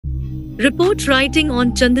Report writing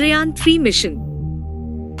on Chandrayaan-3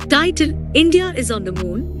 mission. Title: India is on the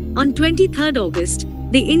Moon. On 23rd August,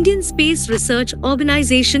 the Indian Space Research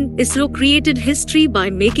Organization ISRO created history by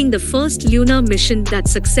making the first lunar mission that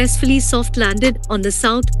successfully soft-landed on the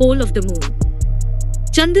south pole of the Moon.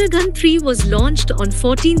 Chandrayaan-3 was launched on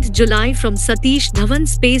 14th July from Satish Dhawan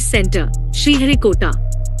Space Center, Sriharikota.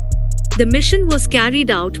 The mission was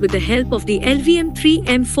carried out with the help of the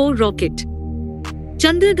LVM-3M4 rocket.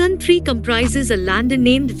 Chandrayaan-3 comprises a lander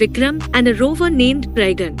named Vikram and a rover named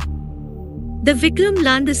Pragyan. The Vikram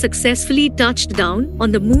lander successfully touched down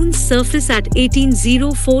on the Moon's surface at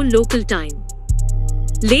 1804 local time.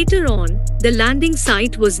 Later on, the landing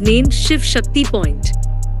site was named Shiv Shakti Point.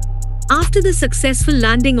 After the successful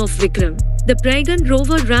landing of Vikram, the Pragyan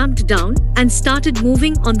rover ramped down and started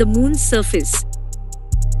moving on the Moon's surface.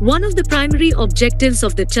 One of the primary objectives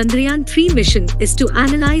of the Chandrayaan-3 mission is to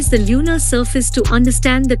analyze the lunar surface to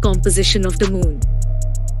understand the composition of the Moon.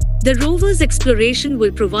 The rover's exploration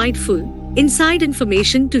will provide full, inside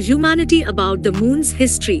information to humanity about the Moon's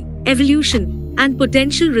history, evolution, and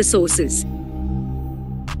potential resources.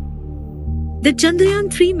 The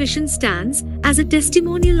Chandrayaan-3 mission stands as a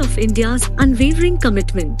testimonial of India's unwavering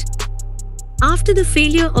commitment. After the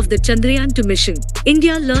failure of the Chandrayaan-2 mission,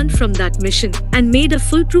 India learned from that mission and made a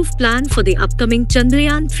foolproof plan for the upcoming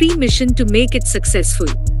Chandrayaan-3 mission to make it successful.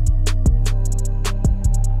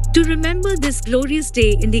 To remember this glorious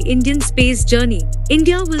day in the Indian space journey,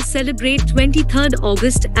 India will celebrate 23rd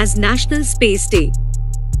August as National Space Day.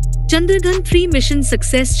 Chandrayaan-3 mission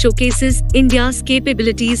success showcases India's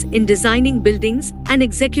capabilities in designing buildings and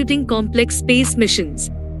executing complex space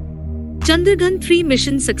missions. Chandrayaan-3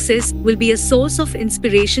 mission success will be a source of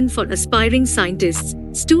inspiration for aspiring scientists,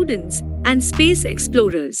 students, and space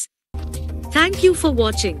explorers. Thank you for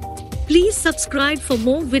watching. Please subscribe for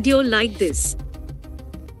more videos like this.